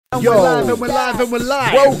Yo, we're live.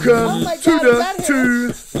 Welcome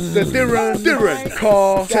to the Dirren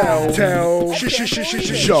Cartel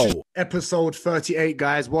Show. Episode 38,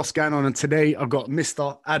 guys. What's going on? And today I've got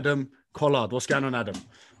Mr. Adam Collard. What's going on, Adam?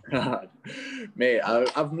 Mate,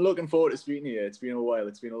 I'm looking forward to speaking to you. It's been a while.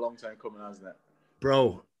 It's been a long time coming, hasn't it?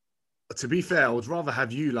 Bro, to be fair, I would rather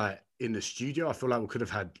have you in the studio. I feel like we could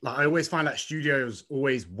have had, I always find that studios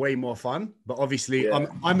always way more fun. But obviously, yeah.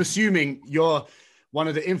 I'm assuming you're one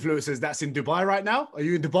of the influencers that's in Dubai right now. Are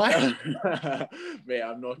you in Dubai? Mate,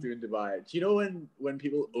 I'm not doing Dubai. Do you know when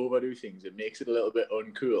people overdo things, it makes it a little bit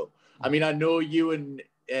uncool? I mean, I know you and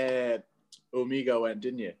Omega went,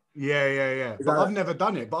 didn't you? Yeah. But I've never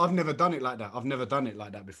done it. But I've never done it like that. I've never done it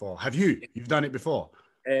like that before. Have you? You've done it before?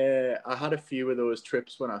 I had a few of those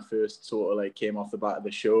trips when I first sort of came off the back of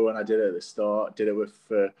the show, and I did it at the start. Did it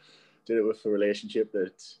with a relationship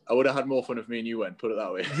that I would have had more fun if me and you went. Put it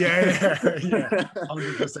that way. Yeah.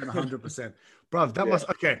 100%. Bruv, that must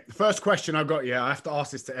okay. First question I got. Yeah, I have to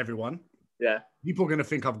ask this to everyone. Yeah. People are gonna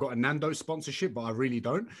think I've got a Nando's sponsorship, but I really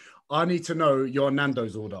don't. I need to know your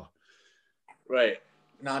Nando's order. Right,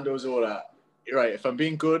 Nando's order. Right, if I'm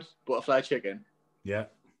being good, butterfly chicken. Yeah.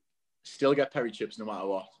 Still get peri chips no matter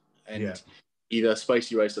what, and either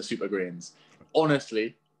spicy rice or super grains.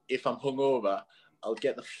 Honestly, if I'm hungover, I'll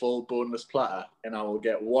get the full boneless platter, and I will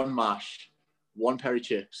get one mash, one peri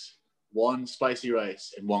chips, one spicy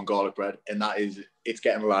rice, and one garlic bread, and it's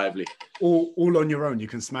getting lively. All on your own, you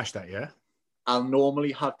can smash that, yeah? I'll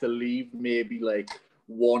normally have to leave maybe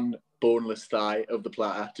one boneless thigh of the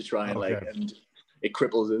platter to try and and it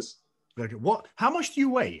cripples us. Okay. What? How much do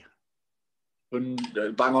you weigh? Bang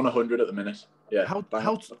on 100 at the minute. Yeah. How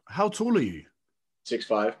tall are you?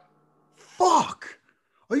 6'5". Fuck.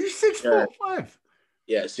 Are you 6'5"?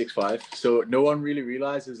 Yeah, 6'5". So no one really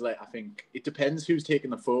realizes. I think it depends who's taking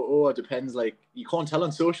the photo. It depends. You can't tell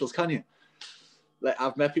on socials, can you?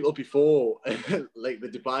 I've met people before, the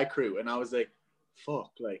Dubai crew, and I was like,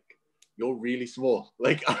 "Fuck, you're really small."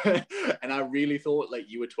 And I really thought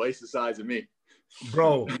you were twice the size of me.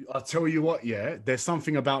 Bro, I'll tell you what. Yeah, there's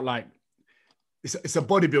something about it's a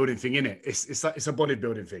bodybuilding thing, innit? It's a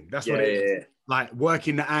bodybuilding thing. That's what it is. Yeah.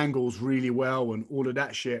 Working the angles really well and all of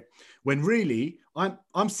that shit. When really,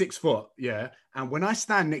 I'm 6 foot, yeah. And when I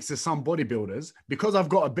stand next to some bodybuilders, because I've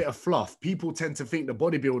got a bit of fluff, people tend to think the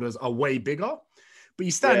bodybuilders are way bigger. But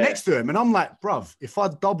you stand next to him, and I'm like, bruv, if I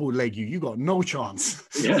double leg you, you got no chance.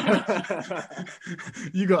 Yeah.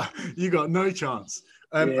 you got no chance.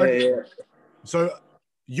 So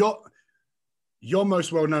you're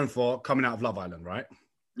most well known for coming out of Love Island, right?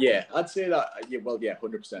 Yeah, I'd say that. Yeah,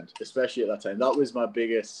 100%. Especially at that time, that was my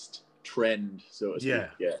biggest trend, so to speak.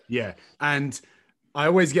 Yeah. And I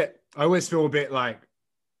always feel a bit I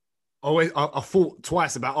thought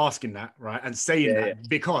twice about asking that, right, and saying that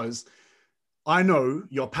because I know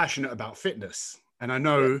you're passionate about fitness, and I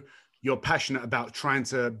know you're passionate about trying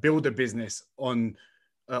to build a business on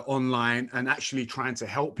online and actually trying to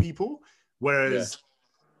help people, whereas.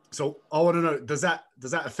 So I want to know, does that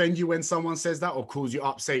offend you when someone says that, or calls you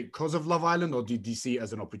up, say, because of Love Island, or did you see it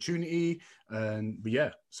as an opportunity?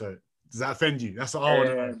 So does that offend you? That's what I want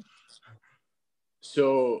to know.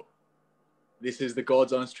 So this is the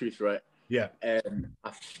God's honest truth, right? Yeah.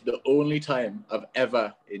 The only time I've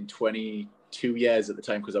ever, in 22 years at the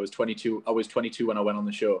time, because I was 22 when I went on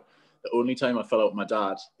the show, the only time I fell out with my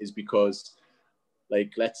dad is because,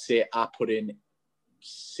 let's say I put in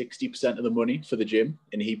 60% of the money for the gym,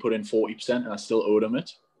 and he put in 40%, and I still owed him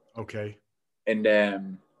it. Okay.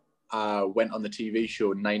 And I went on the TV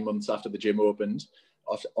show 9 months after the gym opened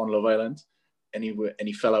on Love Island, and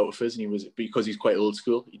he fell out with us, and he was, because he's quite old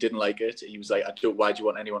school, he didn't like it. He was like, why do you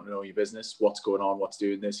want anyone to know your business? What's going on? What's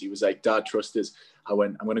doing this? He was like, Dad, trust us. I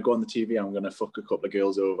went, I'm going to go on the TV, I'm going to fuck a couple of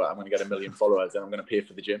girls over, I'm going to get 1 million followers, and I'm going to pay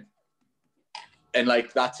for the gym. And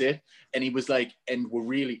that's it. And he was like, and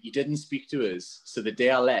he didn't speak to us. So the day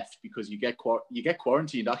I left, because you get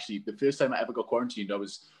quarantined. Actually, the first time I ever got quarantined, I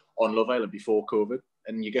was on Love Island before COVID,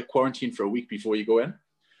 and you get quarantined for a week before you go in.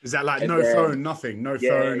 Is that no phone, nothing,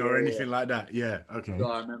 phone or anything like that? Yeah. Okay.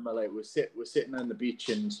 So I remember we're sitting on the beach,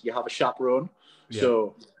 and you have a chaperone. Yeah.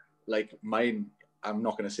 So mine, I'm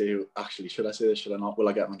not going to say, actually, should I say this? Should I not? Will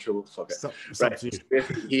I get in trouble? Fuck it. It's up to you.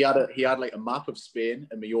 He had a map of Spain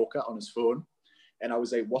and Mallorca on his phone. And I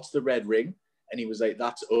was like, what's the red ring? And he was like,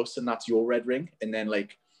 that's us, and that's your red ring. And then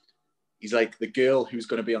he's like, the girl who's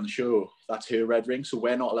going to be on the show, that's her red ring. So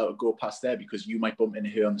we're not allowed to go past there because you might bump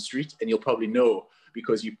into her on the street, and you'll probably know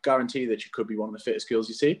because you guarantee that you could be one of the fittest girls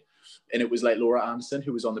you see. And it was Laura Anderson,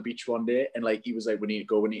 who was on the beach one day, and he was like, we need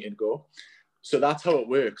to go. So that's how it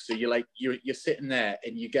works. So you're sitting there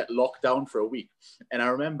and you get locked down for a week. And I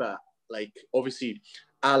remember, like, obviously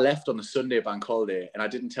I left on the Sunday bank holiday and I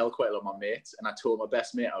didn't tell quite a lot of my mates. And I told my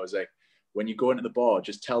best mate, I was like, when you go into the bar,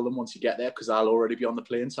 just tell them once you get there, because I'll already be on the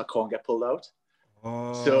plane, so I can't get pulled out.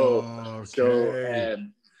 Oh, so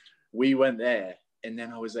we went there, and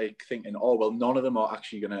then I was like thinking, oh, well, none of them are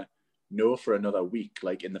actually going to know for another week,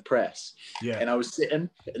 like in the press. Yeah. And I was sitting,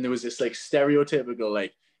 and there was this like stereotypical,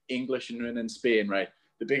 like, Englishman in Spain, right?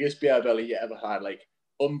 The biggest beer belly you ever had, like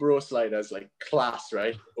Umbro sliders, like class,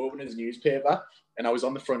 right? Opening his newspaper, and I was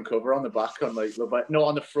on the front cover, on the back, on like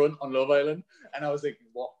on the front on Love Island, and I was like,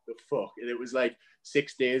 what the fuck? And it was like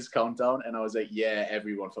 6 days countdown, and I was like, yeah,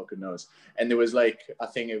 everyone fucking knows. And there was like, I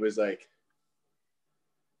think it was like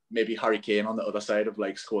maybe Harry Kane on the other side of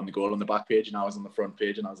like scoring the goal on the back page, and I was on the front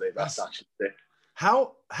page, and I was like, that's actually sick.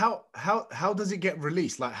 How does it get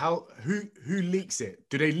released? Like, who leaks it?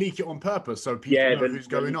 Do they leak it on purpose so people know who's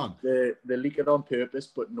going on? They leak it on purpose,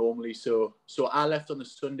 but normally so I left on the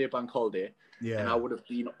Sunday bank holiday, and I would have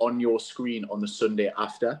been on your screen on the Sunday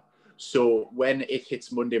after. So when it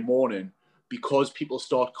hits Monday morning, because people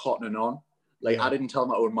start cottoning on, like I didn't tell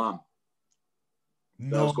my own mom.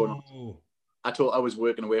 No. That was going on. I told I was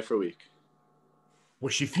working away for a week.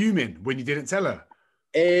 Was she fuming when you didn't tell her?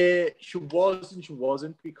 She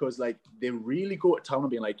wasn't, because like they really go to town and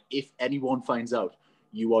being like, if anyone finds out,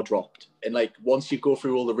 you are dropped. And like once you go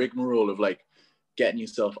through all the rigmarole of like getting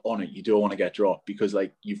yourself on it, you don't want to get dropped, because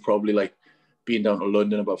like you've probably like been down to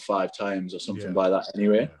London about 5 times or something by that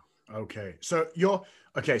anyway. Yeah. Okay. So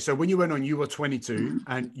so when you went on, you were 22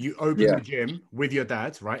 and you opened the gym with your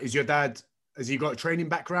dad, right? Has he got a training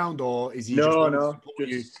background, or is he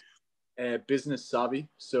just business savvy?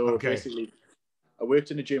 So basically I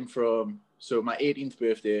worked in a gym so my 18th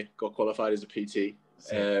birthday, got qualified as a PT.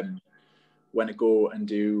 Went to go and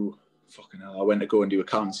do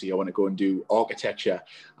accountancy. I went to go and do architecture.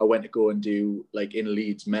 I went to go and do like in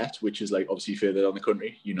Leeds Met, which is like obviously further down the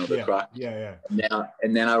country, the crack. Yeah.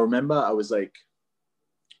 And then I remember I was like,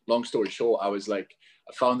 long story short, I was like,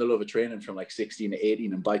 I found the love of training from like 16 to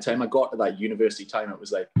 18. And by the time I got to that university time, it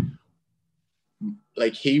was like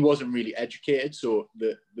he wasn't really educated. So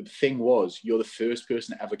the thing was, you're the first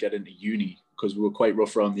person to ever get into uni, because we were quite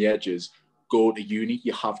rough around the edges. Go to uni.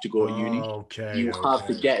 You have to go to uni. You have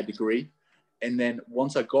to get a degree. And then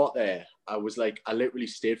once I got there, I was like, I literally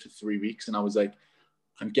stayed for 3 weeks, and I was like,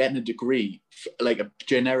 I'm getting a degree, like a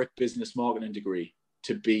generic business marketing degree,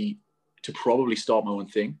 to probably start my own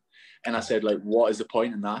thing. And I said, like, what is the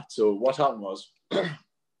point in that? So what happened was,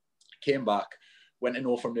 came back, went to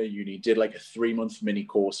Northumbria Uni, did like a 3-month mini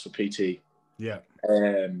course for PT. Yeah.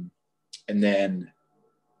 And then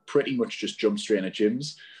pretty much just jumped straight into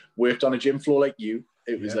gyms. Worked on a gym floor like you.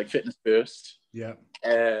 It was like fitness first. Yeah.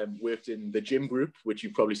 Worked in the gym group, which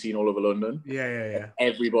you've probably seen all over London. Yeah.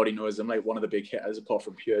 Everybody knows them, like one of the big hitters apart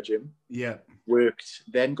from Pure Gym. Yeah.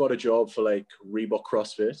 Then got a job for like Reebok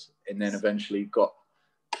CrossFit, and then eventually got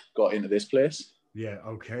into this place. Yeah.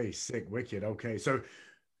 Okay. Sick. Wicked. Okay. So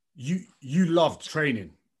you loved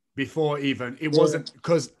training before even it wasn't,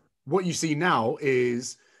 because what you see now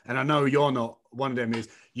is, and I know you're not one of them, is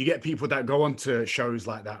you get people that go on to shows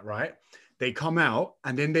like that, right? They come out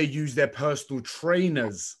and then they use their personal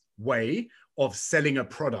trainer's way of selling a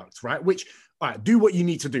product, right? Which, all right, do what you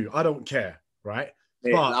need to do. I don't care, right?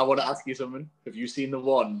 Mate, but I want to ask you something. Have you seen the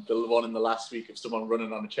one in the last week of someone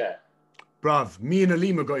running on a chair? Bruv, me and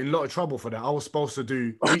Alima got in a lot of trouble for that. I was supposed to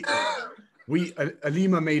do...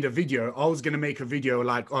 Alima made a video. I was going to make a video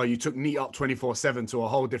like, oh, you took Neat Up 24/7 to a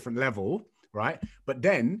whole different level, right? But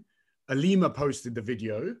then Alima posted the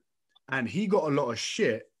video and he got a lot of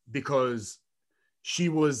shit because she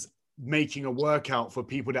was making a workout for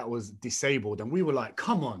people that was disabled. And we were like,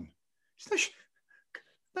 come on.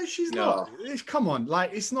 She's not. Come on.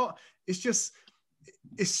 Like, it's not, it's just,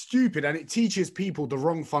 it's stupid. And it teaches people the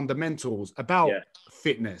wrong fundamentals about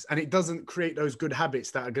fitness. And it doesn't create those good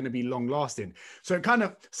habits that are going to be long lasting. So it kind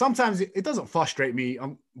of, sometimes it doesn't frustrate me,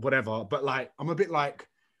 whatever, but like, I'm a bit like,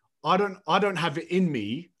 I don't have it in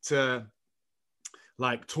me to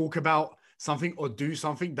like talk about something or do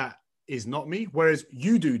something that is not me. Whereas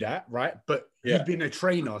you do that, right? But you've been a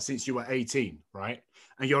trainer since you were 18, right?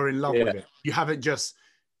 And you're in love with it. You haven't just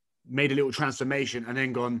made a little transformation and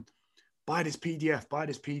then gone, buy this PDF.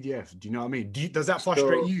 Do you know what I mean? Does that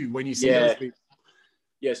frustrate you when you see those people?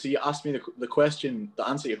 Yeah, so you asked me the question, the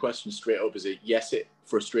answer to your question straight up is yes, it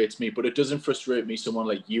frustrates me, but it doesn't frustrate me, someone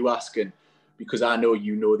like you asking, because I know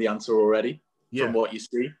you know the answer already from what you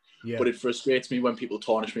see. Yeah. But it frustrates me when people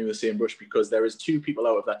tarnish me with the same brush, because there is 2 people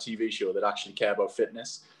out of that TV show that actually care about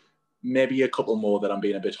fitness. maybe a couple more that I'm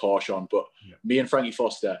being a bit harsh on, but me and Frankie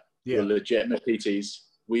Foster were legitimate PTs.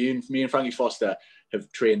 Me and Frankie Foster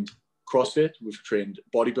have trained CrossFit, we've trained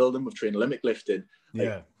bodybuilding, we've trained Olympic lifting.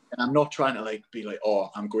 And I'm not trying to like be like, oh,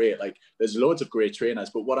 I'm great. Like there's loads of great trainers,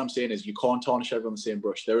 but what I'm saying is you can't tarnish everyone the same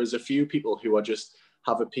brush. There is a few people who are just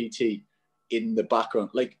have a PT in the background.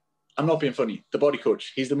 Like, I'm not being funny. The body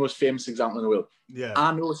coach, he's the most famous example in the world. Yeah.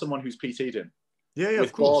 I know someone who's PT'd him. Yeah,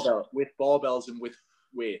 with with barbells and with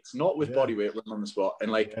weights, not with body weight run on the spot.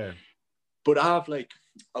 And like, but I'll find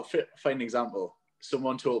an example.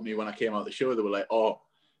 Someone told me when I came out of the show, they were like, oh,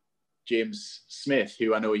 James Smith,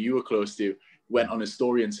 who I know you were close to, went on his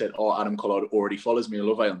story and said, oh, Adam Collard already follows me on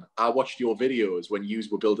Love Island. I watched your videos when you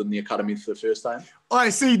were building the academy for the first time. I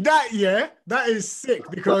see that, that is sick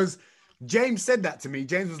because James said that to me.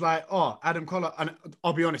 James was like, oh, Adam Collard. And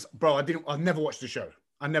I'll be honest, bro, I never watched the show.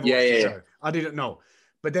 I never watched the show. I didn't know.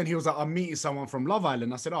 But then he was like, I'm meeting someone from Love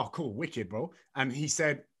Island. I said, oh, cool, wicked, bro. And he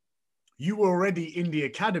said, you were already in the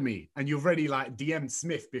academy and you've already like DM'd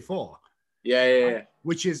Smith before. Yeah.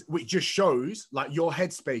 Which just shows like your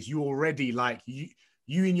headspace. You already like you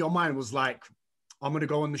in your mind was like, I'm gonna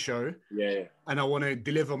go on the show. Yeah. And I want to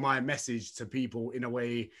deliver my message to people in a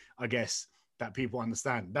way, I guess, that people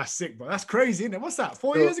understand. That's sick, bro. That's crazy, isn't it? What's that?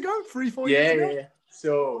 4 years ago? 4 years ago? Yeah.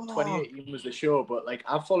 So 2018 was the show, but like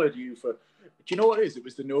I've followed you for. Do you know what it is? It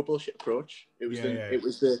was the no bullshit approach. It was it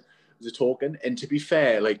was the talking. And to be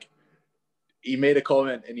fair, like he made a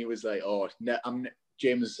comment and he was like, "Oh,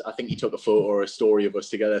 James, I think he took a photo or a story of us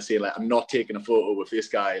together saying like, I'm not taking a photo with this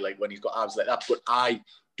guy, like when he's got abs like that. But I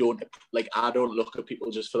don't look at people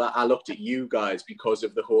just for that. I looked at you guys because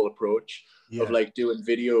of the whole approach of like doing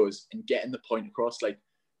videos and getting the point across, like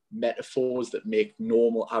metaphors that make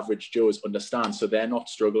normal average Joes understand. So they're not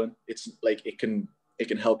struggling. It's like, it can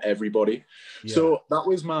help everybody. Yeah. So that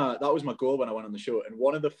was my goal when I went on the show. And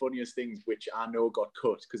one of the funniest things, which I know got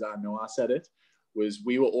cut because I know I said it, was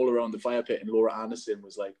we were all around the fire pit and Laura Anderson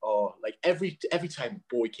was like, oh, like every time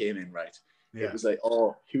Boy came in, right? Yeah. It was like,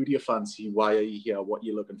 oh, who do you fancy? Why are you here? What are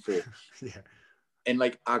you looking for? And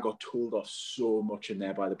like, I got told off so much in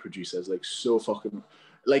there by the producers, like so fucking,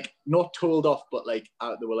 like not told off, but like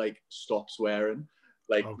they were like, stop swearing,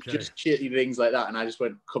 like just shitty things like that. And I just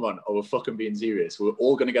went, come on, we're fucking being serious. We're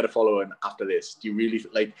all going to get a following after this. Do you really,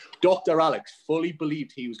 like, Dr. Alex fully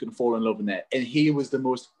believed he was going to fall in love in there. And he was the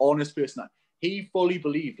most honest person. He fully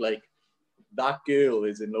believed, like, that girl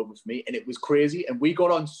is in love with me. And it was crazy. And we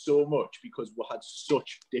got on so much because we had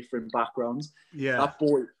such different backgrounds. Yeah. That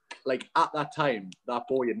boy, like, at that time, that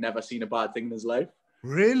boy had never seen a bad thing in his life.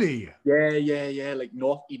 Really? Yeah. Like,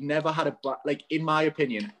 he'd never had like, in my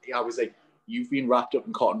opinion, I was like, you've been wrapped up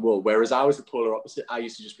in cotton wool. Whereas I was the polar opposite. I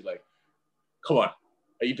used to just be like, come on,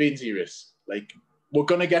 are you being serious? Like, we're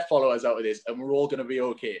going to get followers out of this and we're all going to be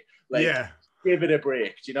okay. Like, give it a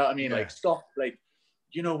break. Do you know what I mean? Like, stop. Like,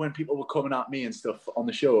 you know, when people were coming at me and stuff on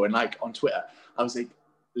the show and like on Twitter, I was like,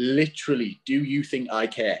 literally, do you think I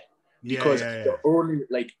care? Because the only,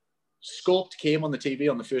 like, Sculpt came on the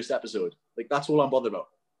TV on the first episode. Like, that's all I'm bothered about.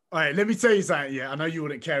 All right, let me tell you something. Yeah, I know you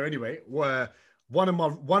wouldn't care anyway. Where one of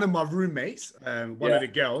my roommates, one of the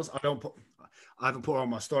girls, I haven't put her on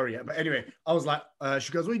my story yet, but anyway, I was like,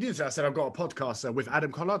 she goes, what are you doing today? I said, I've got a podcast with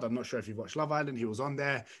Adam Collard. I'm not sure if you've watched Love Island. He was on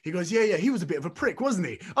there. He goes, yeah, he was a bit of a prick, wasn't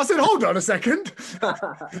he? I said, hold on a second.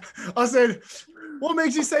 I said, what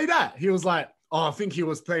makes you say that? He was like, oh, I think he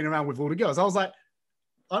was playing around with all the girls. I was like,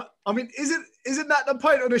 I mean, isn't that the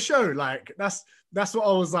point of the show? Like, that's what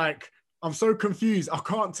I was like. I'm so confused. I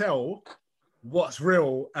can't tell what's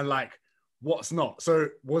real and like what's not. So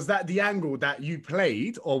was that the angle that you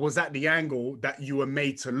played, or was that the angle that you were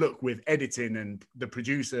made to look with editing and the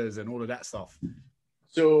producers and all of that stuff?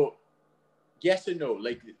 So yes and no.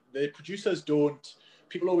 Like, the producers don't,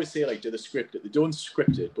 people always say like, do the script it. They don't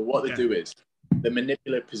script it, but what they do is they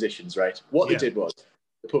manipulate positions, right? What they did was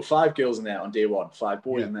they put 5 girls in there on day 1, 5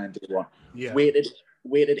 boys in there on day 1. Yeah.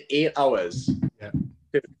 Waited 8 hours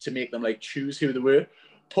to make them like choose who they were.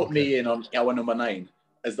 Put me in on hour number 9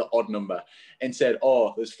 as the odd number and said,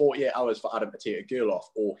 oh, there's 48 hours for Adam to take a girl off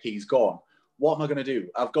or he's gone. What am I going to do?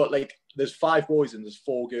 I've got like, there's 5 boys and there's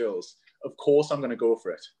 4 girls. Of course I'm going to go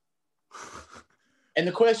for it. And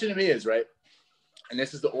the question to me is, right, and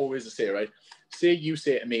this is the always to say, right, say you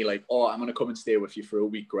say to me like, oh, I'm going to come and stay with you for a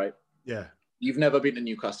week, right? Yeah. You've never been to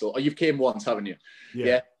Newcastle, or you've came once, haven't you?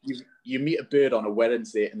 Yeah. You meet a bird on a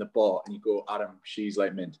Wednesday in the bar and you go, Adam, she's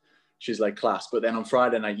like mint. She's like class. But then on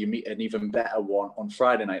Friday night, you meet an even better one on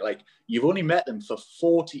Friday night. Like, you've only met them for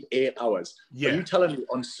 48 hours. Yeah. Are you telling me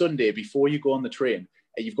on Sunday, before you go on the train,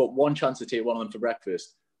 and you've got one chance to take one of them for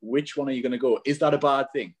breakfast, which one are you going to go? Is that a bad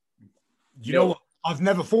thing? You know what? I've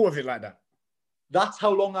never thought of it like that. That's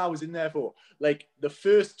how long I was in there for. Like the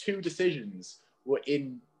first 2 decisions were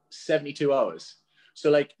in 72 hours. So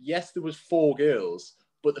like, yes, there was 4 girls,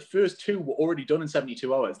 but the first 2 were already done in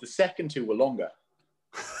 72 hours. The second 2 were longer.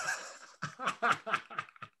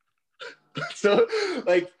 So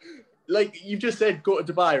like you just said, go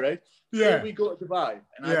to Dubai, right? Yeah. Say we go to Dubai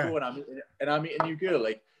and I go and I meet a new girl,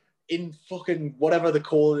 like in fucking whatever they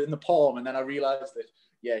call it in the palm, and then I realised that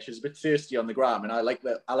she's a bit thirsty on the gram, and I like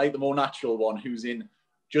the more natural one who's in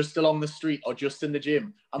just along the street or just in the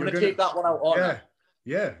gym. I'm gonna take that one out on.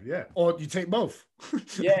 Yeah. Or you take both.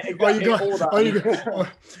 Yeah, exactly.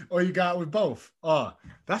 or you go out with both. Oh,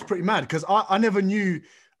 that's pretty mad because I never knew.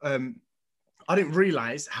 I didn't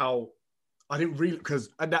realize how. Because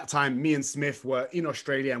at that time, me and Smith were in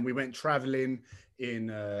Australia and we went traveling in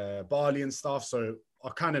Bali and stuff. So I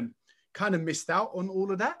kind of missed out on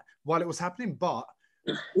all of that while it was happening. But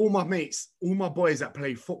all my mates, all my boys that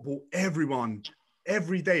play football, everyone,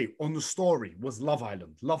 every day on the story was Love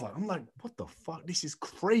Island. Love Island. I'm like, what the fuck? This is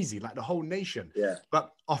crazy. Like the whole nation. Yeah.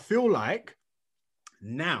 But I feel like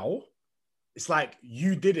now it's like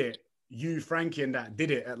you did it. You, Frankie, and that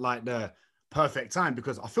did it at like the perfect time,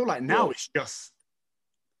 because I feel like now it's just,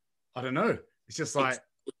 I don't know. It's just like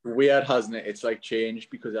it's weird, hasn't it? It's like changed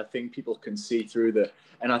because I think people can see through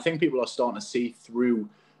and I think people are starting to see through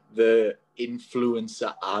the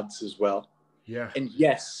influencer ads as well. Yeah. And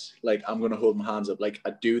yes, like I'm going to hold my hands up. Like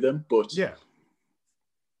I do them, but yeah,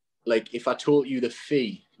 like if I told you the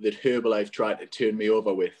fee that Herbalife tried to turn me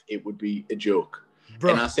over with, it would be a joke.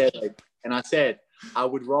 Bro. And I said,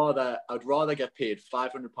 I'd rather get paid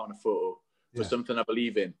 £500 a photo for something I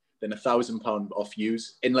believe in than £1,000 off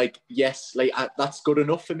views. And like, yes, like that's good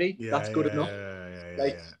enough for me. That's good enough.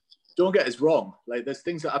 Don't get us wrong. Like there's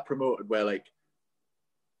things that I promoted where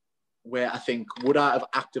I think, would I have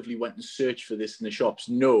actively went and searched for this in the shops?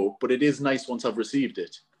 No, but it is nice once I've received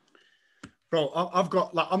it. Bro, I've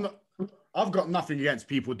got nothing against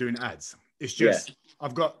people doing ads. It's just,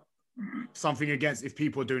 I've got something against if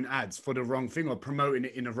people are doing ads for the wrong thing or promoting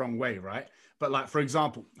it in the wrong way, right? But like, for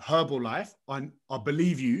example, Herbalife, I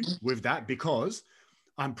believe you with that because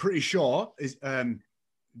I'm pretty sure is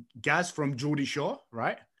Gaz from Geordie Shore,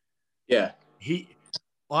 right? Yeah.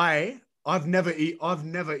 I've never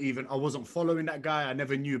even, I wasn't following that guy. I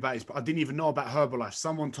never knew about I didn't even know about Herbalife.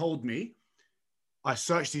 Someone told me, I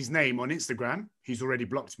searched his name on Instagram. He's already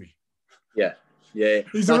blocked me. Yeah.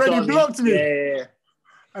 He's already blocked me. Yeah.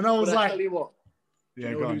 And I was like, I tell you what,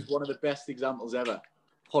 you know who's one of the best examples ever?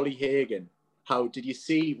 Holly Hagan. How did you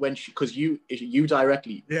see when because you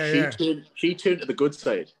directly, she turned to the good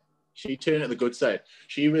side. She turned to the good side.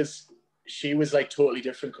 She was like totally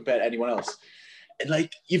different compared to anyone else. And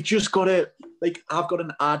like, you've just got to, like, I've got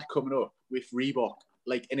an ad coming up with Reebok,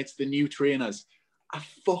 like, and it's the new trainers. I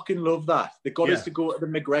fucking love that. They got us to go to the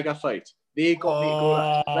McGregor fight. They got me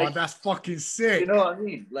to go. Like, that's fucking sick. You know what I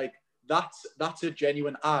mean? Like, that's a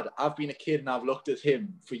genuine ad. I've been a kid and I've looked at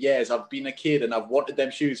him for years. I've been a kid and I've wanted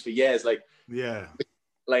them shoes for years. Like,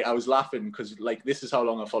 like I was laughing because like, this is how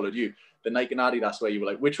long I followed you. The Nike and Adidas where you were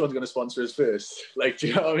like, which one's going to sponsor us first? Like, do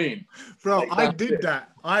you know what I mean? Bro, like,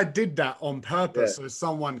 I did that on purpose. So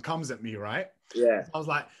someone comes at me, right? Yeah. I was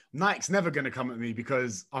like, Nike's never going to come at me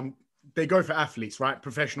because they go for athletes, right?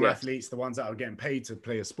 Professional athletes, the ones that are getting paid to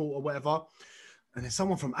play a sport or whatever. And then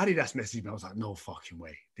someone from Adidas messaged me. I was like, no fucking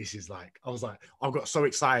way. This is like, I was like, I got so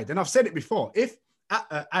excited. And I've said it before. If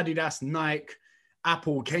Adidas, Nike,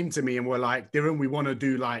 Apple came to me and were like, Darren, we want to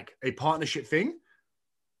do like a partnership thing,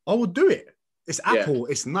 I would do it. It's Apple,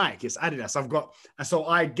 it's Nike, it's Adidas. And so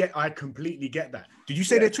I completely get that. Did you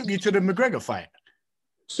say they took you to the McGregor fight?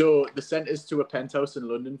 So they sent us to a penthouse in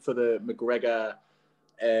London for the McGregor,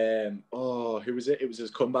 who was it? It was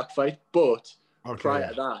his comeback fight. But prior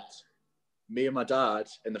to that, me and my dad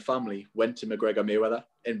and the family went to McGregor Mayweather,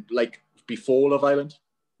 and like before Love Island,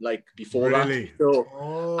 like before that.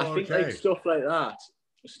 So I think like stuff like that,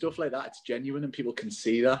 it's genuine and people can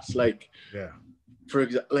see that. Like, for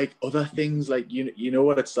example, like other things, like you know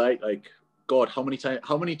what it's like God, how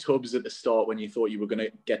many tubs at the start when you thought you were gonna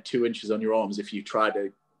get 2 inches on your arms if you tried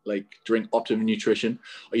to like drink Optimum Nutrition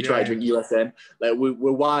or you try to drink USN? Like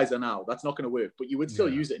we're wiser now. That's not gonna work, but you would still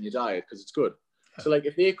use it in your diet because it's good. So like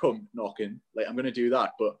if they come knocking, like I'm gonna do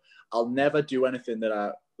that, but I'll never do anything that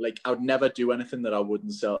I would never do anything that I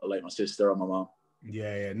wouldn't sell to like my sister or my mom.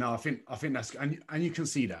 Yeah. No, I think that's and you can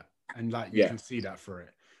see that, and like you can see that for it.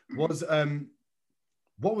 What was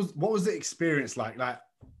the experience like? Like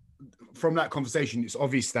from that conversation, it's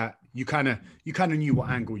obvious that you kind of knew what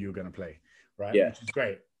angle you were gonna play, right? Yeah, which is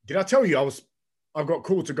great. Did I tell you I got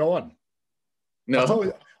called to go on?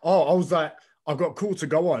 No. I was like, I got called to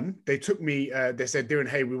go on. They took me, they said, Darren,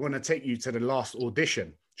 hey, we want to take you to the last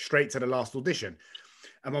audition, straight to the last audition.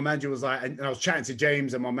 And my manager was like, and I was chatting to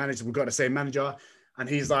James and my manager, we got the same manager. And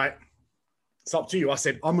he's like, it's up to you. I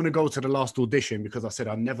said, I'm going to go to the last audition because I said,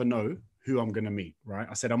 I never know who I'm going to meet, right?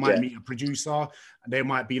 I said, I might meet a producer and they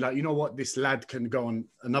might be like, you know what, this lad can go on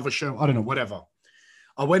another show. I don't know, whatever.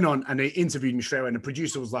 I went on and they interviewed me straight away and the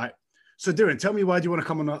producer was like, so Darren, tell me, why do you want to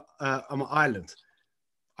come on an island?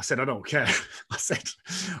 I said, I don't care. I said,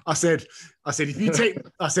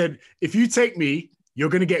 if you take me, you're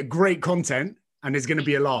going to get great content and there's going to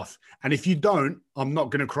be a laugh. And if you don't, I'm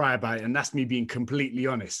not going to cry about it. And that's me being completely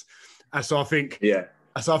honest. And so I think,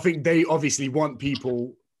 they obviously want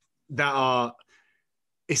people that are,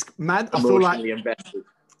 it's mad. I feel like invested.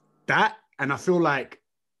 That, and I feel like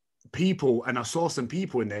people, and I saw some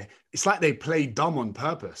people in there, it's like they play dumb on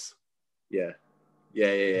purpose. Yeah.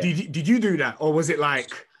 Did you do that? Or was it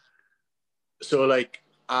like? So like,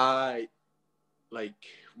 what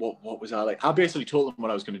was I like? I basically told them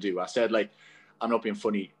what I was going to do. I said, like, I'm not being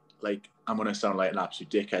funny. Like, I'm going to sound like an absolute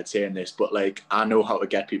dickhead saying this, but like, I know how to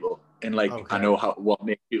get people. And like, I know what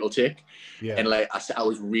makes people tick. Yeah. And like, I said, I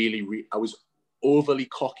was I was overly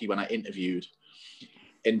cocky when I interviewed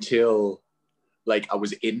until like I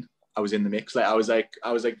was in the mix. Like, I was like,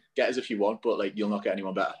 get us if you want, but like, you'll not get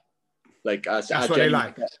anyone better. Like I said, that's what they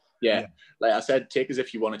like. Yeah. Like I said, take us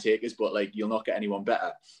if you want to take us, but like, you'll not get anyone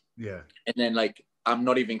better. Yeah. And then like, I'm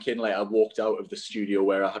not even kidding. Like I walked out of the studio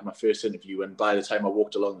where I had my first interview, and by the time I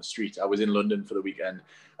walked along the street, I was in London for the weekend.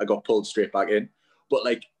 I got pulled straight back in. But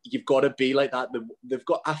like, you've got to be like that.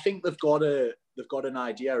 I think they've got an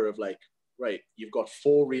idea of like, right, you've got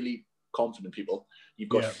 4 really confident people. You've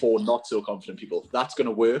got 4 not so confident people. That's going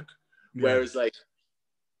to work. Yeah. Whereas like,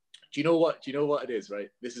 do you know what it is, right?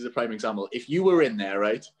 This is a prime example. If you were in there,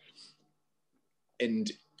 right, and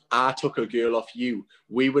I took a girl off you,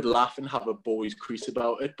 we would laugh and have a boys' crease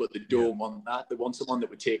about it, but they don't want that. They want someone that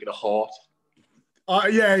would take it to heart.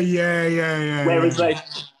 Yeah. Whereas like,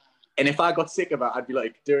 and if I got sick of it, I'd be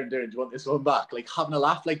like, Darren, do you want this one back? Like having a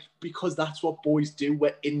laugh, like, because that's what boys do.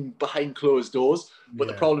 We're in behind closed doors. But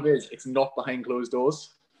the problem is, it's not behind closed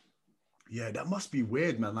doors. Yeah, that must be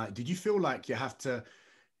weird, man. Like, did you feel like you have to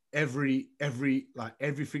like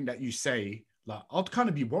everything that you say, like I'd kind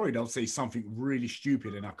of be worried I'll say something really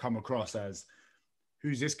stupid and I come across as,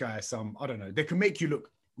 who's this guy? I don't know. They can make you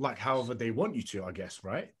look like however they want you to, I guess,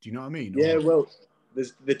 right? Do you know what I mean? Yeah, well,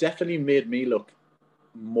 they definitely made me look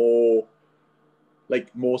more like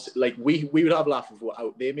we would have a laugh with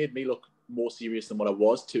they made me look more serious than what I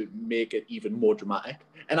was to make it even more dramatic.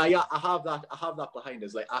 And I have that behind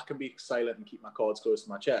us. Like I can be silent and keep my cards close to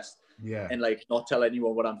my chest. Yeah. And like not tell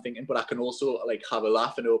anyone what I'm thinking, but I can also like have a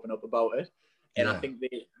laugh and open up about it. And I think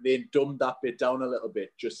they dumbed that bit down a little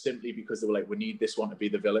bit just simply because they were like, we need this one to be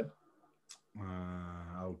the villain.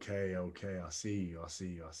 Okay. I see you.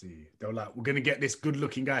 They were like, we're going to get this good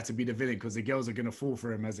looking guy to be the villain because the girls are going to fall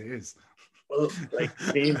for him as it is. Well, like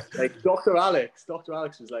Dr. Alex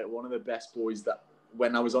was like one of the best boys that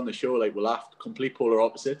when I was on the show, like we laughed, complete polar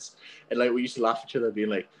opposites. And like we used to laugh at each other being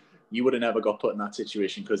like, you would have never got put in that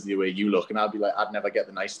situation because of the way you look. And I'd be like, I'd never get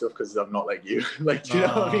the nice stuff because I'm not like you. Like, do you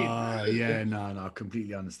know what I mean? Yeah, no, I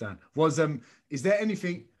completely understand. Is there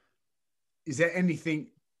anything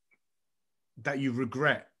that you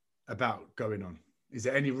regret about going on? Is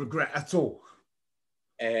there any regret at all?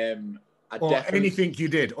 Anything you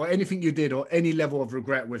did, or any level of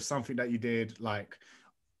regret with something that you did, like...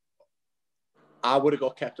 I would have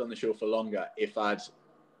got kept on the show for longer if I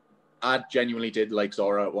genuinely did like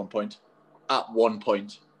Zora at one point.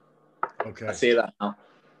 Okay. I say that now.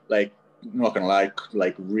 Like, I'm not gonna lie,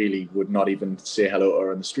 like really would not even say hello to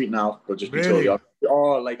her on the street now. But just be totally honest.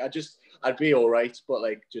 Oh, like I'd be all right, but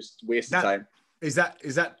like just waste of time. Is that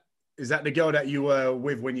the girl that you were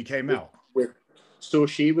with when you came out? So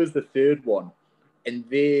she was the third one, and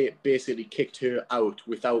they basically kicked her out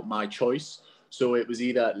without my choice. So it was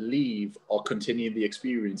either leave or continue the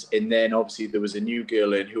experience. And then obviously there was a new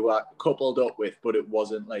girl in who I coupled up with, but it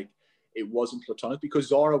wasn't platonic because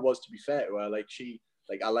Zora was, to be fair to her, I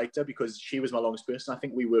liked her because she was my longest person. I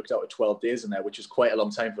think we worked out at 12 days in there, which is quite a long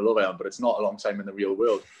time for Love Island, but it's not a long time in the real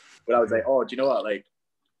world. But I was like, oh, do you know what? Like,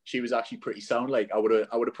 she was actually pretty sound. Like I would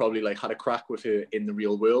have probably like had a crack with her in the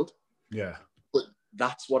real world. Yeah. But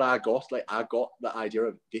that's what I got. Like I got the idea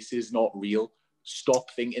of this is not real.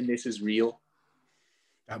 Stop thinking this is real.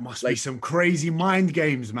 That must be some crazy mind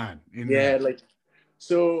games, man. I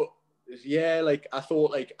thought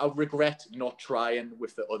like I regret not trying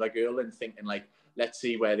with the other girl and thinking like, let's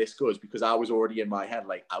see where this goes, because I was already in my head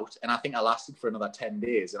like out. And I think I lasted for another 10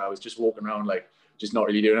 days and I was just walking around like just not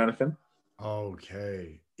really doing anything.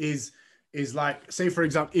 Okay. Is like, say for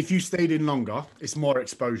example, if you stayed in longer, it's more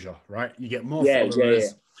exposure, right? You get more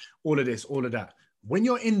followers, all of this, all of that. When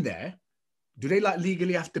you're in there, do they like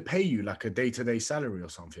legally have to pay you like a day-to-day salary or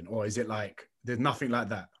something? Or is it like there's nothing like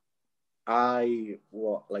that? I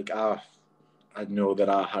know that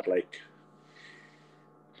I had like,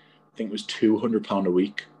 I think it was £200 a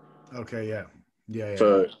week. Okay, yeah.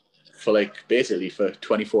 For like basically for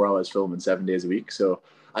 24 hours filming 7 days a week. So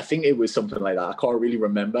I think it was something like that. I can't really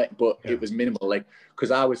remember, but it was minimal. Like,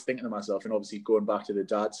 because I was thinking to myself, and obviously going back to the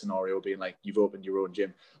dad scenario, being like, you've opened your own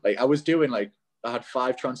gym. Like, I was doing like, I had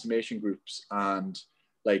 5 transformation groups and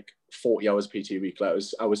like 40 hours PT a week. Like,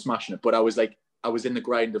 I was smashing it, but I was in the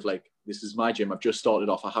grind of like, this is my gym. I've just started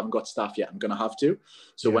off. I haven't got staff yet. I'm gonna have to.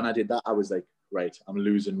 So when I did that, I was like, right, I'm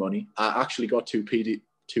losing money. I actually got two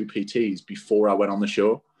PTs before I went on the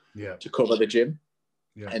show. To cover the gym,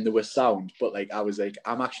 and they were sound, but like I was like,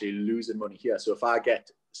 I'm actually losing money here. So if I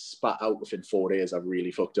get spat out within 4 days, I've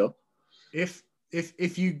really fucked up. If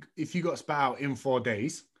you got spat out in 4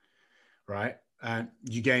 days, right, and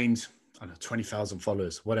you gained, I don't know, 20,000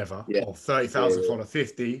 followers, whatever, or 30,000 followers,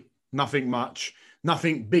 50, nothing much,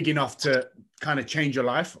 nothing big enough to kind of change your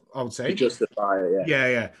life, I would say. To justify it,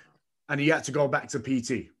 yeah. And you had to go back to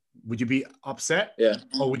PT. Would you be upset? Yeah.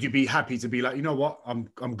 Or would you be happy to be like, you know what? I'm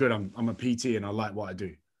good. I'm a PT and I like what I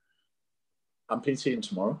do. I'm PTing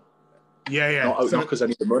tomorrow. Yeah. Not because I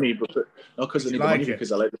need the money, but not because I need the money,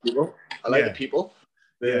 because I like the people. I like the people.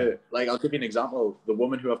 Like, I'll give you an example. The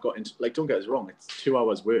woman who I've got into, like, don't get us wrong, it's 2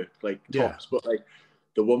 hours work, like tops. But like,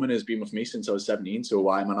 the woman has been with me since I was 17. So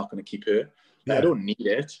why am I not going to keep her? Like, I don't need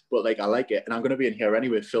it, but like, I like it, and I'm going to be in here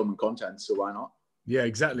anyway, filming content. So why not? Yeah,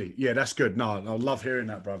 exactly. Yeah, that's good. No, I love hearing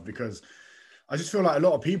that, bro, because I just feel like a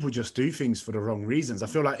lot of people just do things for the wrong reasons. I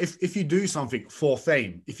feel like if you do something for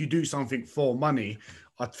fame, if you do something for money,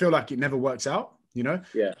 I feel like it never works out, you know?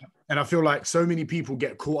 Yeah. And I feel like so many people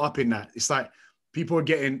get caught up in that. It's like people are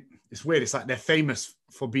getting, it's weird. It's like they're famous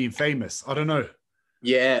for being famous. I don't know.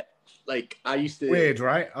 Yeah. Like, I used to. Weird,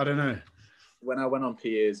 right? I don't know. When I went on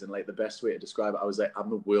PAs, and like, the best way to describe it, I was like,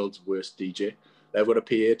 I'm the world's worst DJ. I've got a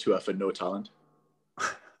PA to her for no talent.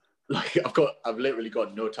 Like, I've literally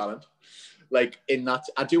got no talent. Like, in that,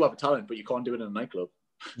 I do have a talent, but you can't do it in a nightclub.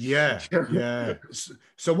 Yeah.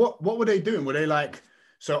 So what were they doing? Were they like,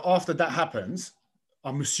 so after that happens,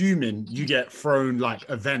 I'm assuming you get thrown like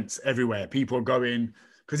events everywhere. People are going,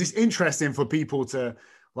 because it's interesting for people to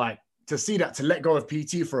like, to see that, to let go of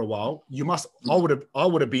PT for a while. I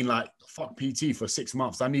would have been like, fuck PT for 6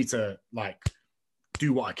 months. I need to like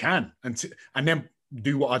do what I can and then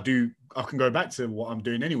do what I do. I can go back to what I'm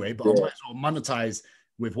doing anyway, but I might as well monetize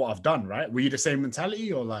with what I've done, right? Were you the same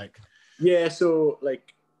mentality or like? Yeah, so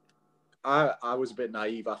like I was a bit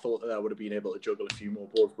naive. I thought that I would have been able to juggle a few more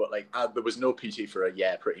balls, but like there was no PT for a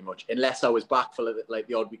year pretty much, unless I was back for like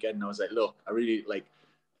the odd weekend and I was like, look, I really like,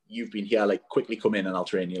 you've been here, like quickly come in and I'll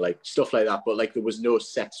train you, like stuff like that. But like there was no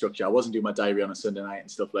set structure. I wasn't doing my diary on a Sunday night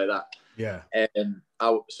and stuff like that. Yeah. And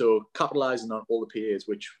so capitalizing on all the PAs,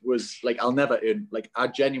 which was like, I'll never earn, like I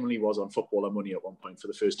genuinely was on footballer money at one point for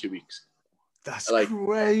the first 2 weeks. That's like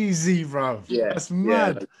crazy, bro. Yeah. That's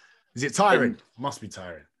mad. Like, is it tiring? Must be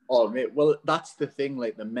tiring. Oh mate, well that's the thing,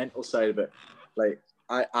 like the mental side of it. Like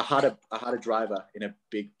I had a driver in a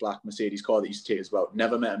big black Mercedes car that used to take us about.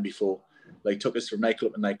 Never met him before. Like took us from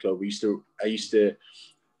nightclub to nightclub. I used to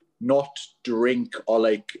not drink, or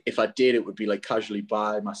like if I did, it would be like casually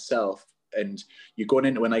by myself. And you're going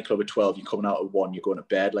into a nightclub at 12, you're coming out at 1, you're going to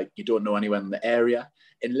bed. Like you don't know anyone in the area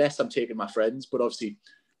unless I'm taking my friends. But obviously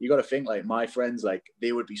you got to think like my friends, like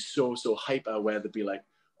they would be so hyper where they'd be like,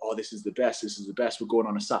 oh, this is the best. We're going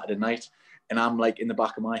on a Saturday night. And I'm like in the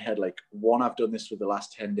back of my head, like, one, I've done this for the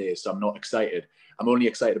last 10 days, so I'm not excited. I'm only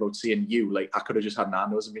excited about seeing you. Like, I could have just had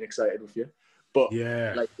Nando's and been excited with you. But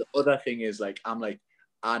like the other thing is like, I'm like,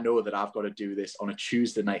 I know that I've got to do this on a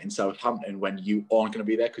Tuesday night in Southampton when you aren't going to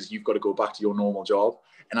be there because you've got to go back to your normal job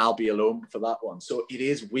and I'll be alone for that one. So it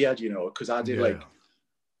is weird, you know, because I did like,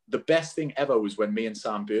 the best thing ever was when me and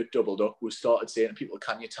Sam Bird doubled up. We started saying to people,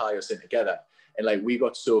 can you tie us in together? And like, we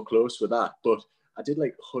got so close with that. But I did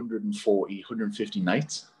like 140, 150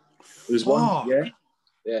 nights. There was one, there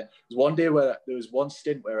was one day where there was one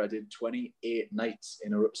stint where I did 28 nights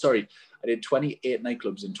in a row. Sorry, I did 28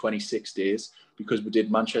 nightclubs in 26 days because we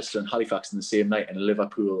did Manchester and Halifax in the same night and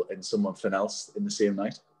Liverpool and something else in the same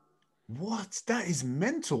night. What? That is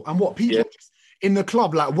mental. And what, people just in the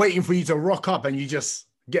club, like waiting for you to rock up and you just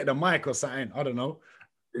get the mic or something? I don't know.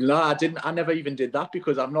 No, I didn't. I never even did that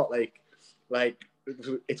because I'm not like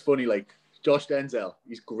it's funny, like Josh Denzel,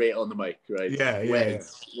 he's great on the mic, right?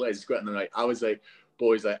 Where's great on the mic? I was like,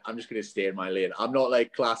 boys, like, I'm just going to stay in my lane. I'm not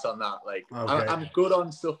like class on that. Like, okay. I'm good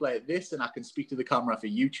on stuff like this, and I can speak to the camera for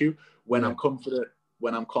YouTube when I'm confident.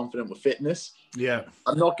 When I'm confident with fitness,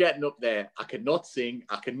 I'm not getting up there. I cannot sing.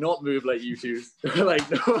 I cannot move like you two. Like,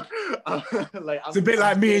 no, it's a bit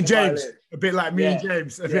like me and James. A bit like me and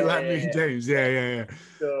James. A bit like me and James. Yeah.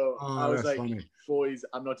 So I was like, funny. Boys,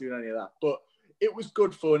 I'm not doing any of that. But it was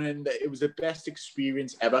good fun, and it was the best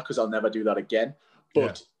experience ever because I'll never do that again.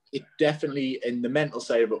 But it definitely, in the mental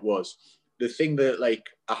side of it, was the thing that like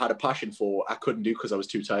I had a passion for, I couldn't do because I was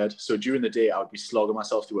too tired. So during the day, I would be slogging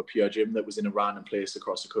myself to a pure gym that was in a random place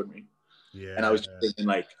across the country. Yeah. And I was just thinking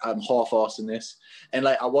like, I'm half-arsing this. And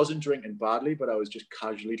like, I wasn't drinking badly, but I was just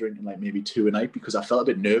casually drinking like maybe 2 a night because I felt a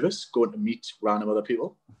bit nervous going to meet random other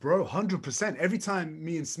people. Bro, 100%. Every time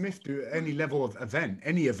me and Smith do any level of event,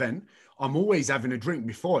 any event, I'm always having a drink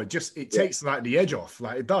before. It takes like the edge off.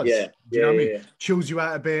 Like it does. Yeah. Do you know what I mean? Yeah. Chills you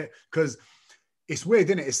out a bit because it's weird,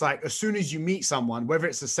 isn't it? It's like as soon as you meet someone, whether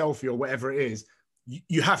it's a selfie or whatever it is,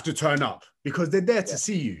 you have to turn up because they're there to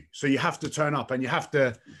see you. So you have to turn up and you have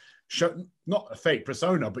to show, not a fake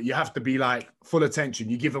persona, but you have to be like full attention.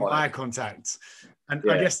 You give them eye contact. And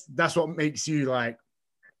I guess that's what makes you like,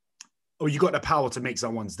 oh, you got the power to make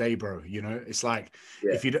someone's day, bro. You know, it's like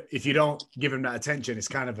if you don't give them that attention, it's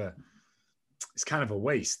kind of a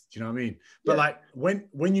waste. Do you know what I mean? But like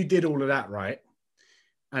when you did all of that, right?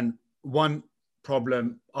 And one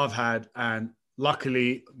problem I've had, and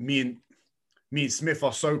luckily me and Smith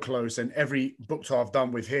are so close, and every book tour I've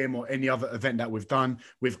done with him or any other event that we've done,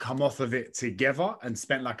 we've come off of it together and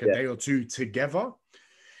spent like a day or two together.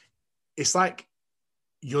 It's like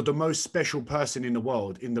you're the most special person in the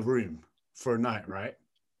world in the room for a night, right?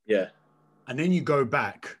 Yeah. And then you go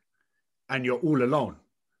back and you're all alone.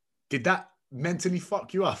 Did that mentally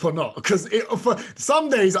fuck you up or not? Because for some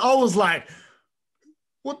days I was like,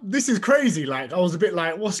 what? This is crazy. Like, I was a bit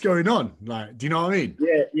like, what's going on? Like, do you know what I mean?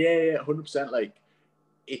 Yeah, 100%. Like,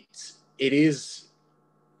 it is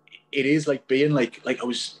like being like I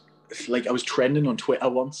was trending on Twitter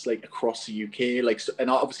once, like across the UK, like,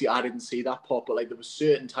 and obviously I didn't see that pop, but like there was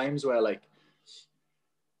certain times where like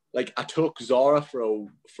I took Zara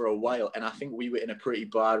for a while, and I think we were in a pretty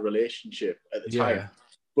bad relationship at the time.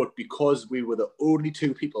 But because we were the only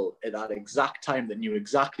two people at that exact time that knew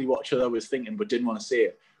exactly what each other was thinking but didn't want to say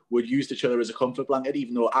it, we'd used each other as a comfort blanket,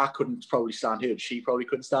 even though I couldn't probably stand her, she probably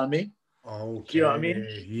couldn't stand me. Okay. Do you know what I mean?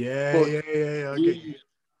 Yeah. Okay.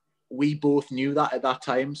 We both knew that at that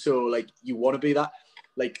time. So like, you want to be that.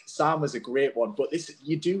 Like, Sam was a great one, but this,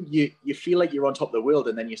 you feel like you're on top of the world,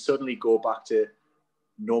 and then you suddenly go back to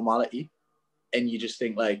normality, and you just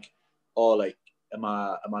think like, oh, like, am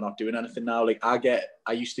I not doing anything now? Like,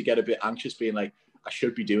 I used to get a bit anxious, being like, I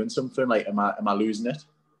should be doing something. Like, am I losing it?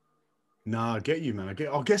 No, I get you, man.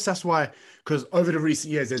 I guess that's why, because over the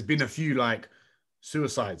recent years, there's been a few like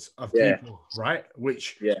suicides of people, right?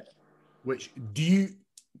 Which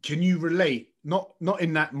can you relate? Not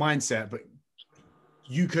in that mindset, but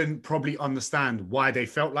you can probably understand why they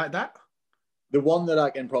felt like that. The one that I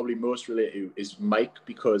can probably most relate to is Mike,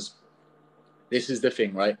 because this is the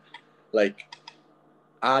thing, right? Like,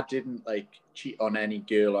 I didn't like cheat on any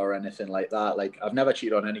girl or anything like that. Like, I've never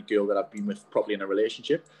cheated on any girl that I've been with properly in a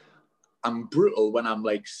relationship. I'm brutal when I'm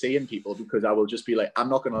like seeing people, because I will just be like, I'm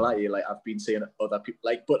not going to lie to you. Like, I've been seeing other people,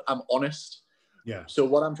 like, but I'm honest. Yeah. So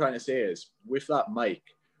what I'm trying to say is, with that Mike,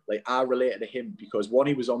 like, I related to him because one,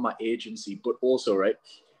 he was on my agency, but also, right,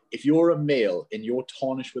 if you're a male and you're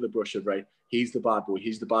tarnished with a brush of, right, he's the bad boy,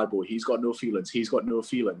 he's got no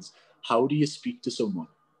feelings. How do you speak to someone?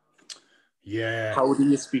 Yeah. How do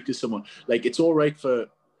you speak to someone? Like, it's all right for,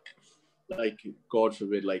 like, God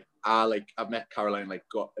forbid, like, I've met Caroline, like,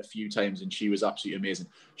 got a few times, and she was absolutely amazing.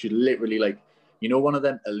 She literally, like, you know, one of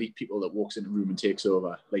them elite people that walks in the room and takes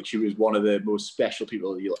over. Like, she was one of the most special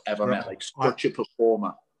people that you'll ever met. Like, such a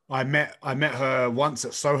performer. I met her once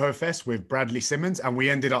at Soho Fest with Bradley Simmons, and we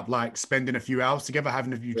ended up like spending a few hours together,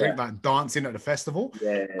 having a few drinks, like dancing at the festival.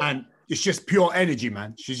 Yeah. And it's just pure energy,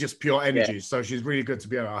 man. She's just pure energy. Yeah. So she's really good to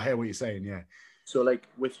be around. I hear what you're saying. Yeah. So like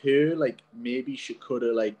with her, like maybe she could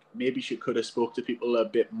have spoke to people a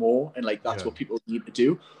bit more, and like that's what people need to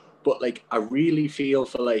do. But like, I really feel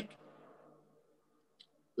for like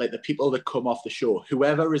the people that come off the show,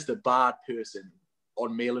 whoever is the bad person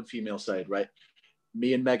on male and female side, right?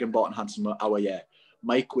 Me and Megan Barton Hanson were our year.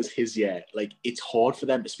 Mike was his year. Like, it's hard for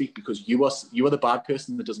them to speak because you are the bad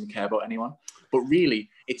person that doesn't care about anyone. But really,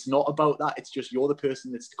 it's not about that. It's just you're the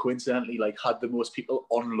person that's coincidentally like had the most people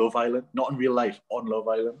on Love Island, not in real life, on Love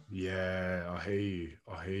Island. Yeah, I hear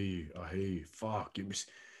you. Fuck,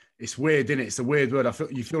 it's weird, isn't it? It's a weird word.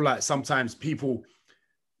 You feel like sometimes people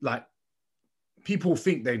like people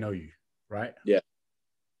think they know you, right? Yeah.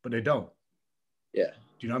 But they don't. Yeah.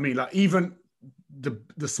 Do you know what I mean? Like, even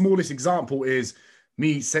the smallest example is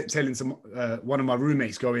me telling one of my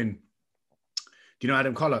roommates going, do you know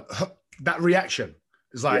Adam Collar? That reaction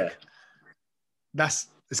is like,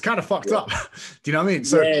 it's kind of fucked up. Do you know what I mean?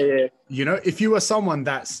 So, you know, if you are someone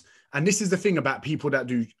and this is the thing about people that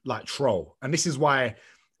do like troll, and this is why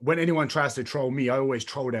when anyone tries to troll me, I always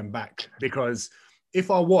troll them back, because if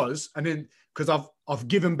I was, and then, because I've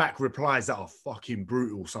given back replies that are fucking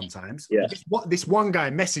brutal sometimes. Yeah. This one guy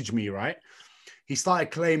messaged me, right? He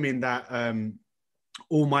started claiming that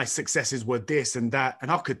all my successes were this and that.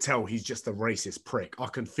 And I could tell he's just a racist prick. I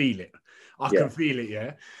can feel it. Can feel it,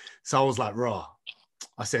 yeah? So I was like, rah.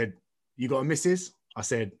 I said, you got a missus? I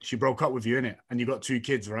said, she broke up with you, innit? And you got 2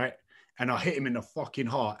 kids, right? And I hit him in the fucking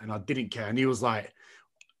heart and I didn't care. And he was like,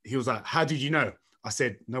 how did you know? I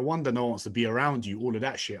said, no wonder no one wants to be around you, all of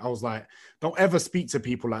that shit. I was like, don't ever speak to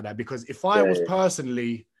people like that, because if I was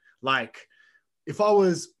personally, like, if I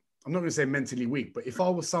was, I'm not going to say mentally weak, but if I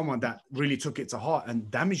was someone that really took it to heart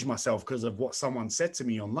and damaged myself because of what someone said to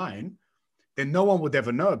me online, then no one would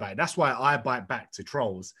ever know about it. That's why I bite back to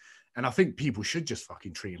trolls. And I think people should just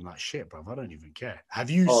fucking treat them like shit, bro. I don't even care.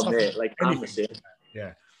 Have you mate, like, I'm the same.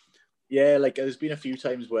 Yeah. Yeah, like, there's been a few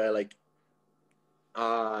times where, like,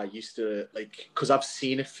 I used to, like, because I've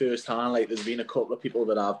seen it firsthand. Like, there's been a couple of people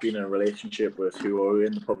that I've been in a relationship with who are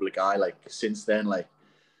in the public eye. Like, since then, like,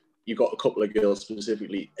 you got a couple of girls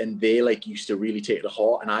specifically, and they, like, used to really take it to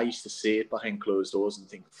heart. And I used to say it behind closed doors and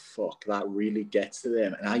think, fuck, that really gets to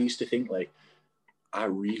them. And I used to think, like, I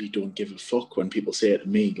really don't give a fuck when people say it to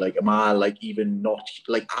me. Like, am I, like, even not,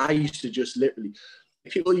 like, I used to just literally,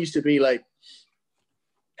 people used to be like,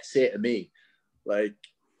 say it to me, like,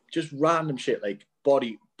 just random shit, like,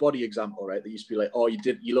 body example, right? They used to be like, oh, you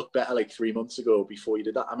look better like 3 months ago before you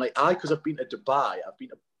did that. I'm like, because I've been to Dubai, I've been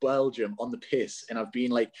to Belgium on the piss, and I've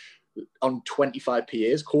been like on 25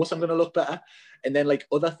 PAs. Of course I'm gonna look better. And then, like,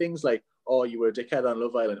 other things like, oh, you were a dickhead on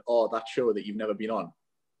Love Island, or that show that you've never been on.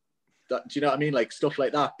 Do you know what I mean? Like, stuff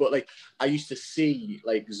like that. But, like, I used to see,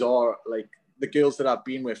 like, Zara, like, the girls that I've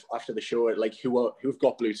been with after the show, like, who've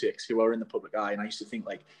got blue ticks, who are in the public eye, and I used to think,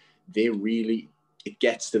 like, it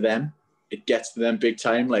gets to them. It gets to them big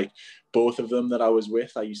time. Like, both of them that I was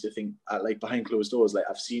with, I used to think, like, behind closed doors, like,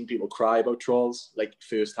 I've seen people cry about trolls, like,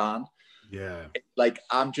 firsthand. Yeah. Like,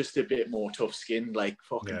 I'm just a bit more tough skinned, like,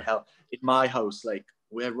 fucking hell. In my house, like,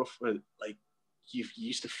 we're rough, like, you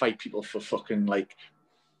used to fight people for fucking, like,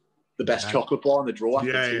 the best chocolate bar in the drawer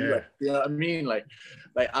after tea. Like, you know what I mean? Like,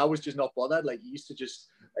 I was just not bothered. Like, you used to just,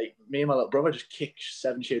 like, me and my little brother just kick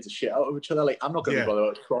 7 shades of shit out of each other. Like, I'm not going to be bothered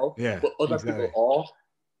about troll, but other people are.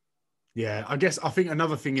 Yeah, I think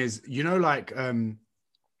another thing is, you know, like, a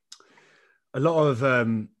lot of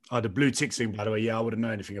the blue tick thing, by the way. Yeah, I wouldn't know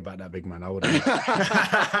anything about that, big man. I wouldn't.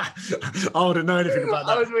 I wouldn't know anything about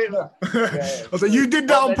that. I was waiting. I was like, you did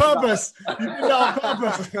that on purpose. You did that on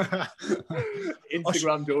purpose.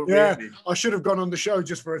 Instagram don't yeah, rate me. I should have gone on the show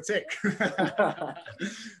just for a tick. But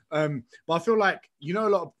I feel like, you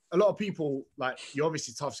know, a lot of people, like, you're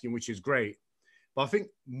obviously tough skin, which is great. But I think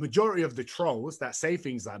majority of the trolls that say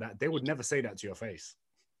things like that, they would never say that to your face.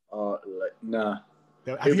 Like, nah.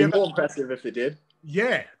 It'd be more impressive if they did.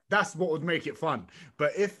 Yeah, that's what would make it fun.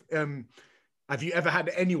 But if have you ever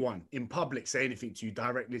had anyone in public say anything to you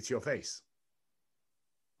directly to your face?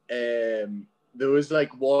 There was,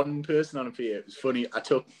 like, one person on a feed. It was funny. I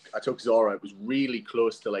took Zara. It was really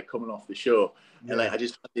close to, like, coming off the show, and, like, I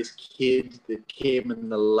just had this kid that came in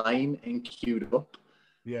the line and queued up.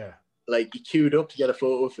 Yeah. Like, he queued up to get a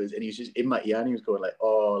photo of us, and he was just in my ear, and he was going, like,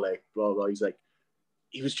 oh, like, blah blah. He's like,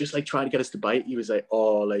 he was just, like, trying to get us to bite. He was like,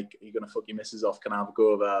 oh, like, are you gonna fuck your missus off? Can I have a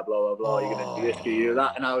go over? Blah blah blah. You're gonna do this, can you do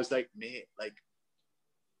that? And I was like, mate, like,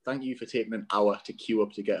 thank you for taking an hour to queue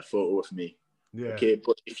up to get a photo of me. Yeah. Okay,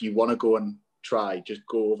 but if you want to go and try, just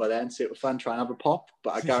go over there and sit with fun, try and have a pop.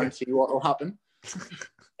 But I guarantee you what will happen.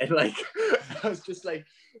 And, like, I was just like,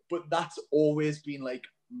 but that's always been, like,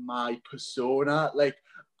 my persona. Like,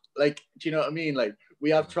 do you know what I mean? Like, we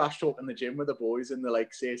have trash talk in the gym with the boys, and they,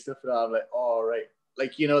 like, say stuff, and I'm like, oh, right.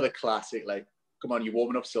 Like, you know, the classic, like, come on, you're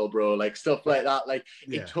warming up still, bro. Like, stuff like that. Like,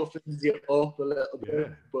 it toughens you up a little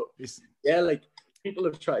bit. But, like, people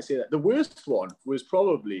have tried to say that. The worst one was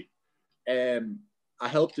probably, I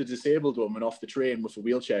helped a disabled woman off the train with a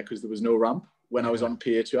wheelchair because there was no ramp when I was on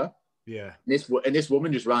PA tour. Yeah. And this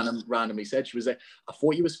woman just randomly said, she was like, I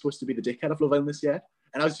thought you were supposed to be the dickhead of Love Island this year.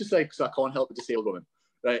 And I was just like, so I can't help a disabled woman.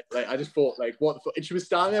 Right? Like, I just thought, like, what the fuck? And she was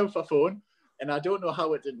standing there with her phone, and I don't know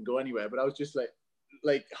how it didn't go anywhere, but I was just like,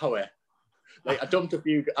 how? Like I've dumped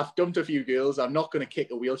a few girls. I'm not going to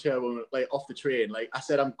kick a wheelchair woman like off the train. Like I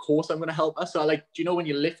said, of course I'm going to help her. So like, do you know when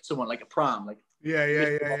you lift someone like a pram? Like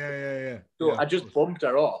yeah. So I just bumped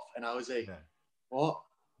her off, and I was like, what?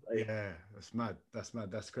 Like, yeah, that's mad.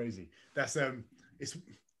 That's crazy. That's it's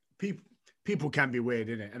people can be weird,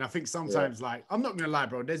 innit? And I think sometimes, like, I'm not gonna lie,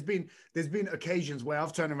 bro. There's been occasions where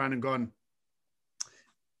I've turned around and gone,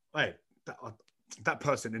 hey, that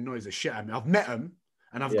person annoys the shit out of me. I've met them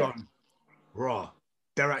and I've gone, raw.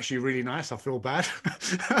 They're actually really nice. I feel bad,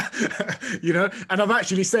 you know. And I've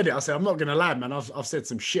actually said it. I said, I'm not gonna lie, man. I've said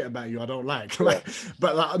some shit about you I don't like,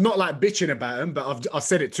 but like, not like bitching about them. But I've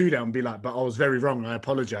said it to them and be like, but I was very wrong. I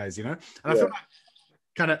apologize, you know. And I feel like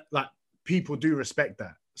kind of like people do respect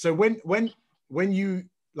that. So when you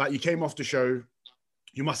like you came off the show,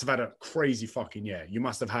 you must have had a crazy fucking year. You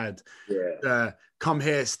must have had come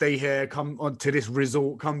here, stay here, come on to this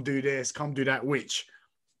resort, come do this, come do that, which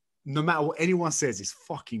no matter what anyone says, is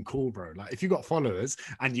fucking cool, bro. Like if you got followers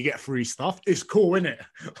and you get free stuff, it's cool, isn't it?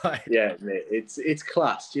 Like, yeah, mate, it's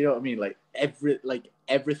class. Do you know what I mean? Like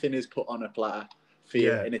everything is put on a platter for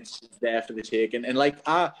you, and it's there for the take. And like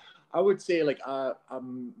I would say like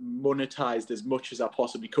I'm monetized as much as I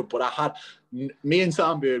possibly could, but I had me and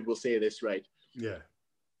Sam Bird will say this, right? Yeah.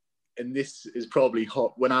 And this is probably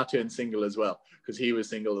hot when I turned single as well, because he was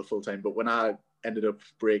single the full time. But when I ended up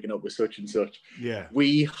breaking up with such and such,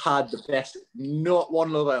 we had the best. Not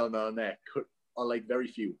one Love Island on there, or like very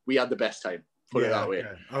few. We had the best time. Put it that way.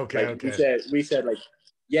 Okay. Like, we said like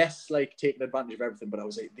yes, like taking advantage of everything. But I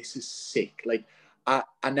was like, this is sick. Like I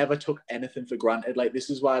never took anything for granted. Like this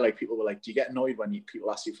is why like people were like, do you get annoyed when people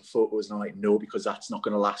ask you for photos? And I'm like, no, because that's not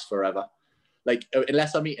going to last forever. Like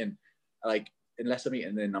unless I'm eating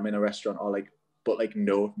and I'm in a restaurant or like, but like,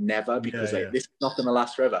 no, never, because this is not going to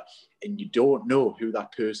last forever. And you don't know who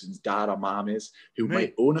that person's dad or mom is, who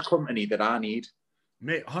might own a company that I need.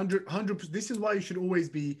 Mate, 100%. This is why you should always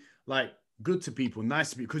be like good to people, nice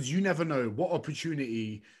to people, because you never know what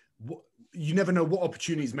opportunities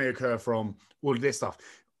may occur from all of this stuff.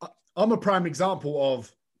 I'm a prime example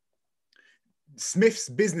of Smith's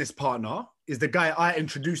business partner is the guy I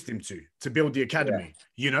introduced him to build the academy,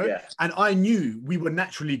 you know? And I knew we were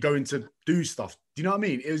naturally going to do stuff. Do you know what I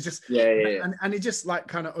mean? It was just, and it just like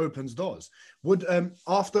kind of opens doors. Would, do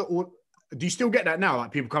you still get that now?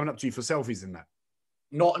 Like people coming up to you for selfies and that?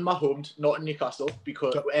 Not in my home, not in Newcastle,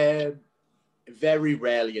 because very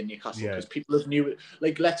rarely in Newcastle, because people have knew it.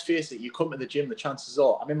 Like, let's face it, you come to the gym, the chances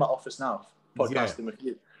are, I'm in my office now, podcasting with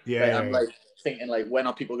you. I'm like thinking like, when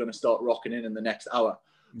are people going to start rocking in the next hour?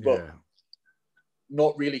 But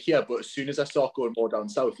not really here. But as soon as I start going more down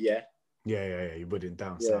south, you wouldn't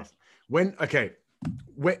down south.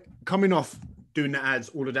 We're coming off doing the ads,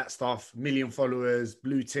 all of that stuff, 1 million followers,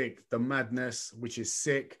 blue tick, the madness, which is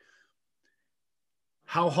sick.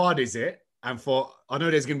 How hard is it? And I know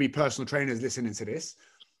there's going to be personal trainers listening to this.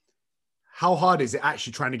 How hard is it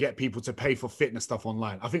actually trying to get people to pay for fitness stuff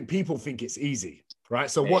online? I think people think it's easy, right?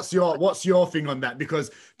 So what's your thing on that? Because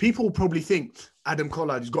people probably think Adam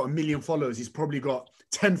Collard, he's got 1 million followers. He's probably got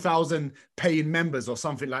 10,000 paying members or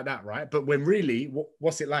something like that, right? But when really,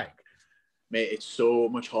 what's it like? Mate, it's so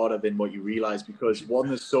much harder than what you realize, because one,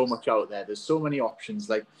 there's so much out there. There's so many options.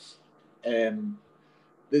 Like, I've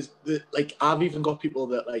even got people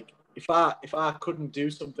that like, if I couldn't do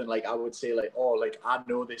something, like I would say like, oh, like I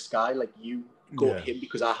know this guy, like you go to him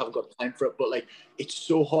because I haven't got time for it. But like, it's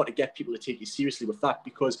so hard to get people to take you seriously with that,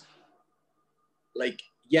 because like,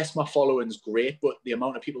 yes, my following's great, but the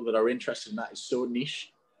amount of people that are interested in that is so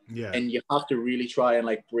niche. Yeah. And you have to really try and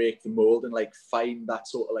like break the mold and like find that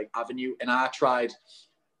sort of like avenue. And I tried,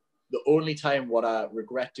 the only time what I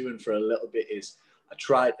regret doing for a little bit is I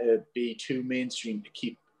tried to be too mainstream to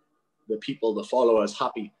keep the followers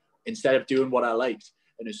happy, instead of doing what I liked.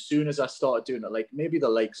 And as soon as I started doing it, like maybe the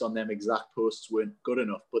likes on them exact posts weren't good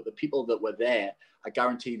enough, but the people that were there, I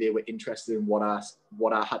guarantee they were interested in what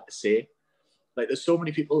I had to say. Like there's so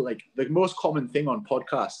many people, like the most common thing on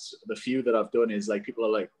podcasts, the few that I've done is like, people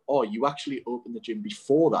are like, oh, you actually opened the gym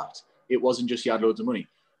before that. It wasn't just you had loads of money.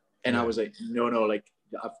 And I was like, no, like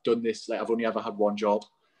I've done this. Like I've only ever had one job.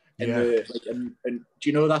 And and do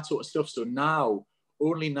you know that sort of stuff? So now,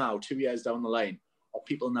 only now, 2 years down the line, are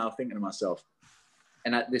people now thinking to myself,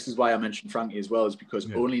 and this is why I mentioned Frankie as well, is because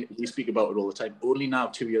only, we speak about it all the time, only now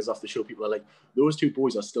 2 years off the show, people are like, those two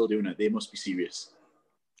boys are still doing it. They must be serious.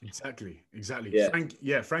 Exactly.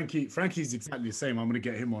 Yeah. Frankie's exactly the same. I'm going to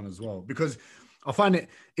get him on as well, because I find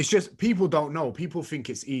it's just, people don't know. People think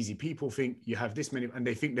it's easy. People think you have this many, and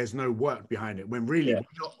they think there's no work behind it. When really,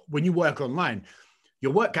 when you work online,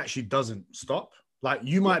 your work actually doesn't stop. Like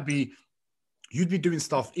you might be you'd be doing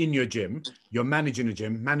stuff in your gym, you're managing a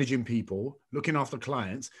gym, managing people, looking after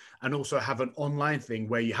clients, and also have an online thing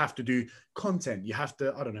where you have to do content, you have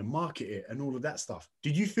to, I don't know, market it and all of that stuff.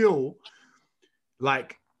 Did you feel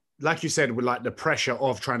like you said, with like the pressure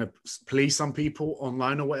of trying to please some people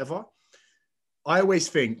online or whatever? I always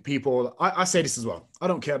think people, I say this as well. I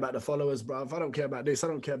don't care about the followers, bruv. I don't care about this. I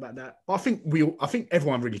don't care about that. But I think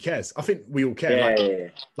everyone really cares. I think we all care.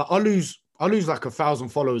 Like I lose like 1,000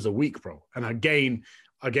 followers a week, bro. And I gain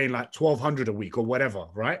like 1,200 a week or whatever.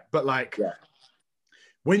 Right. But like,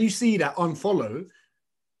 when you see that unfollow,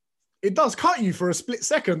 it does cut you for a split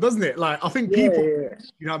second, doesn't it? Like, I think people, you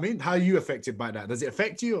know what I mean? How are you affected by that? Does it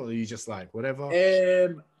affect you, or are you just like, whatever?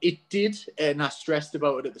 It did. And I stressed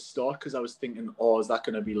about it at the start because I was thinking, oh, is that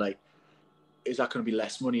going to be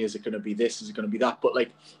less money? Is it going to be this? Is it going to be that? But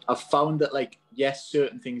like, I've found that like, yes,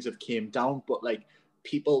 certain things have came down, but like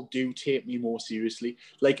people do take me more seriously.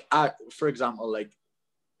 Like, for example, like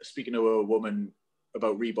speaking to a woman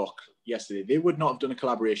about Reebok yesterday, they would not have done a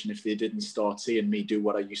collaboration if they didn't start seeing me do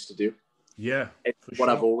what I used to do. Yeah, it's what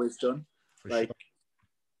I've always done. Like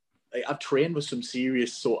I've trained with some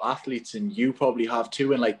serious sort of athletes, and you probably have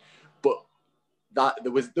too. And like, but that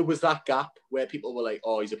there was that gap where people were like,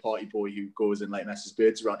 "Oh, he's a party boy who goes and like messes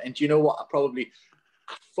birds around." And do you know what? I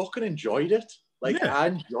fucking enjoyed it. Like I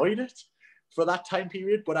enjoyed it for that time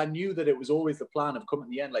period, but I knew that it was always the plan of coming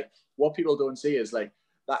at the end. Like what people don't see is like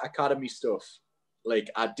that academy stuff.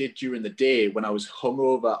 Like I did during the day when I was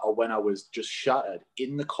hungover or when I was just shattered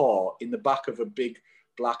in the car in the back of a big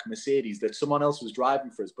black Mercedes that someone else was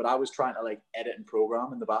driving for us, but I was trying to like edit and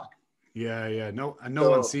program in the back. No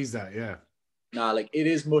one sees that. Nah, like it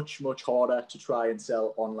is much harder to try and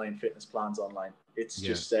sell online fitness plans online. It's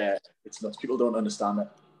just it's nuts. People don't understand it.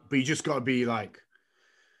 But you just got to be like,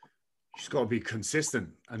 consistent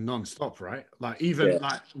and non-stop, right? Like even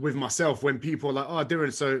like with myself, when people are like, "Oh,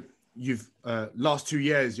 Darren, so you've last 2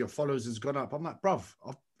 years your followers has gone up." I'm like, bruv,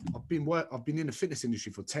 I've been in the fitness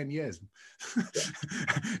industry for 10 years.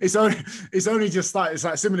 It's only just like, it's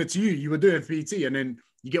like similar to you. You were doing PT and then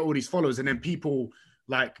you get all these followers, and then people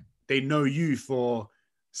like, they know you for,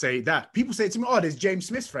 say, that. People say to me, "Oh, there's James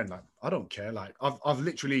Smith's friend." Like, I don't care. Like I've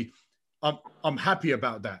literally, I'm happy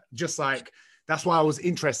about that. Just like, that's why I was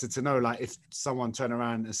interested to know, like, if someone turned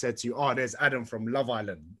around and said to you, "Oh, there's Adam from Love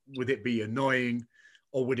Island," would it be annoying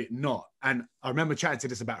or would it not? And I remember chatting to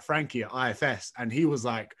this about Frankie at IFS, and he was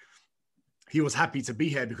like, he was happy to be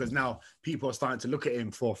here because now people are starting to look at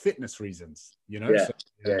him for fitness reasons, you know?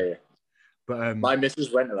 Yeah. But my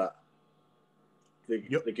missus went to that.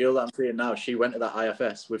 The girl that I'm seeing now, she went to that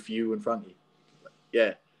IFS with you and Frankie.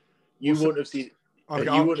 Yeah. You wouldn't have seen...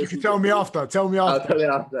 Okay, you can tell me after. Tell me after. I'll tell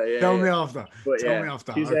you after, yeah. Tell me after. But tell me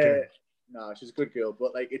after. She's okay. She's a good girl.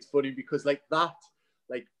 But like, it's funny because like that,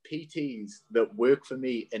 like PTs that work for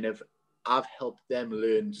me and I've helped them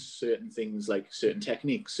learn certain things, like certain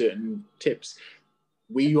techniques, certain tips.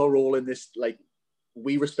 We are all in this, like,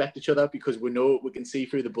 we respect each other because we know we can see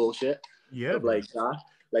through the bullshit. Yeah. Of like that.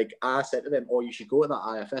 Like I said to them, "Oh, you should go to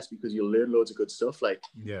that IFS because you'll learn loads of good stuff." Like,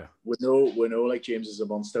 we know like James is a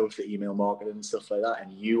monster with the email marketing and stuff like that,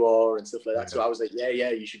 and you are and stuff like that. So I was like,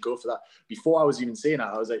 yeah, you should go for that. Before I was even saying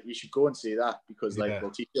that, I was like, you should go and see that because like they'll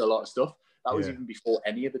teach you a lot of stuff. That was even before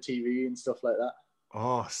any of the TV and stuff like that.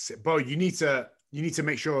 Oh, bro, you need to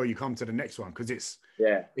make sure you come to the next one because it's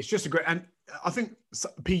just a great. And I think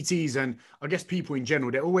PTs and I guess people in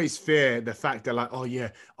general, they always fear the fact they're like, "Oh yeah,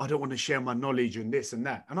 I don't want to share my knowledge and this and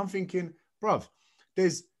that." And I'm thinking, bruv,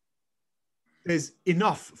 there's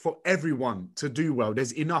enough for everyone to do well.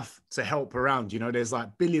 There's enough to help around. You know, there's like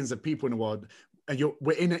billions of people in the world, and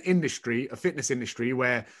we're in an industry, a fitness industry,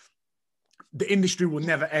 where the industry will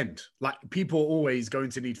never end. Like people are always going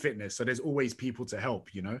to need fitness. So there's always people to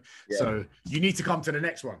help, you know? Yeah. So you need to come to the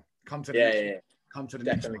next one. Come to the next one. Come to the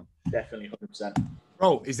next one. Definitely 100%.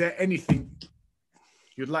 Bro, is there anything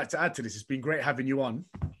you'd like to add to this? It's been great having you on.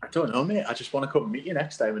 I don't know, mate. I just want to come meet you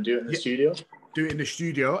next time and do it in the studio. Do it in the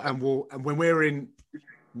studio. And when we're in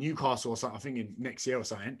Newcastle or something, I think in next year or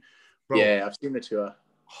something. Bro, yeah, I've seen the tour.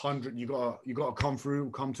 100, you gotta come through,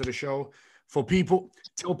 come to the show. For people,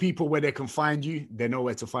 tell people where they can find you. They know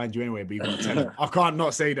where to find you anyway, but you're gonna tell them. I can't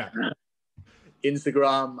not say that.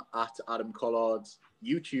 Instagram at Adam Collard,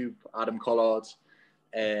 YouTube Adam Collard.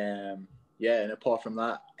 And apart from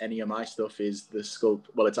that, any of my stuff is the Sculpt.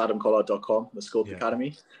 Well, it's adamcollard.com, the Sculpt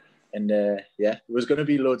Academy. And there's going to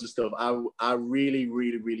be loads of stuff. I really,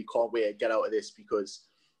 really, really can't wait to get out of this because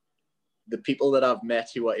the people that I've met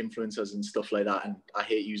who are influencers and stuff like that, and I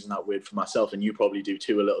hate using that word for myself, and you probably do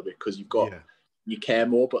too a little bit because you care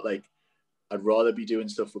more, but like I'd rather be doing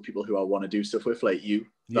stuff with people who I want to do stuff with, like you,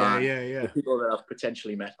 than the people that I've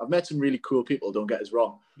potentially met. I've met some really cool people, don't get us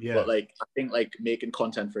wrong. Yeah. But like, I think like making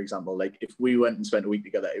content, for example, like if we went and spent a week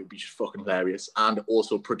together, it would be just fucking hilarious and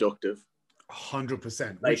also productive.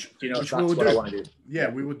 100%. Like, that's what I want to do. Yeah,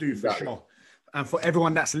 we will do for sure. And for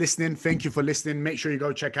everyone that's listening, thank you for listening. Make sure you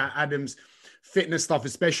go check out Adam's fitness stuff,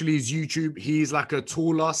 especially his YouTube. He's like a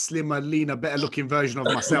taller, slimmer, leaner, better looking version of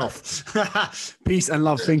myself. Peace and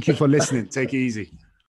love. Thank you for listening. Take it easy.